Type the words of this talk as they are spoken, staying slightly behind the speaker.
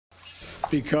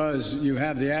because you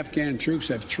have the Afghan troops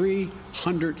have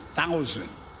 300,000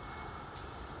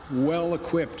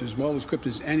 well-equipped, as well-equipped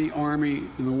as any army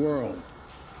in the world,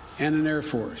 and an air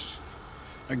force,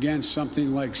 against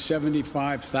something like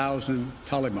 75,000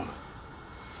 Taliban.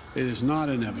 It is not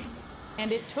inevitable.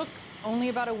 And it took only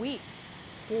about a week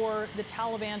for the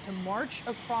Taliban to march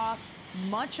across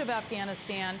much of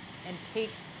Afghanistan and take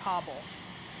Kabul.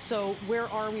 So where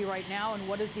are we right now, and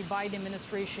what is the Biden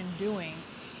administration doing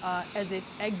as it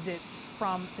exits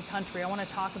from the country? I want to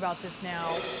talk about this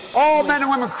now. All men and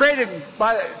women created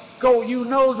by go. You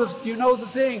know the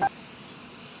thing.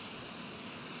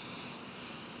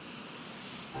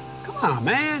 Come on,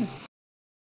 man.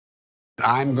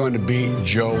 I'm going to beat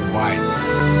Joe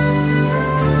Biden.